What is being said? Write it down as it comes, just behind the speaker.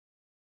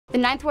The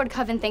Ninth Ward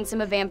Coven thinks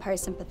I'm a vampire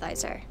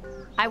sympathizer.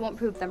 I won't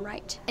prove them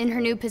right. In her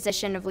new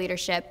position of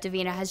leadership,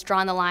 Davina has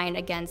drawn the line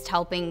against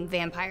helping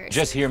vampires.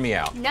 Just hear me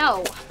out.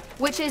 No,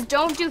 which is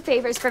don't do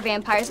favors for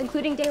vampires,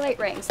 including daylight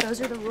rings.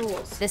 Those are the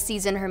rules. This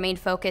season, her main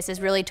focus is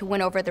really to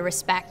win over the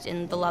respect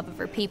and the love of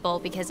her people,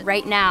 because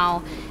right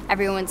now,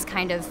 everyone's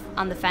kind of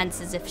on the fence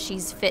as if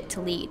she's fit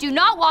to lead. Do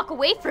not walk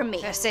away from me!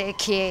 Je sais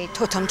qui est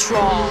tout un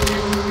troll.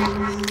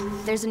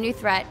 There's a new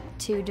threat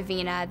to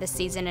Davina this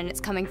season, and it's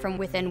coming from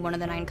within one of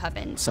the 9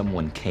 covens.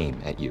 Someone came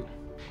at you.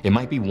 It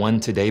might be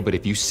one today, but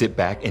if you sit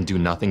back and do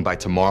nothing, by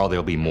tomorrow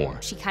there'll be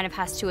more. She kind of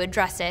has to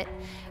address it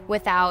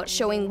without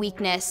showing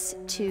weakness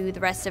to the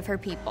rest of her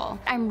people.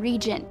 I'm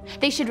Regent.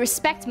 They should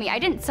respect me. I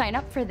didn't sign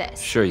up for this.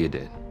 Sure you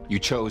did. You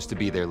chose to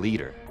be their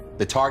leader.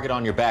 The target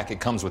on your back, it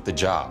comes with the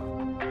job.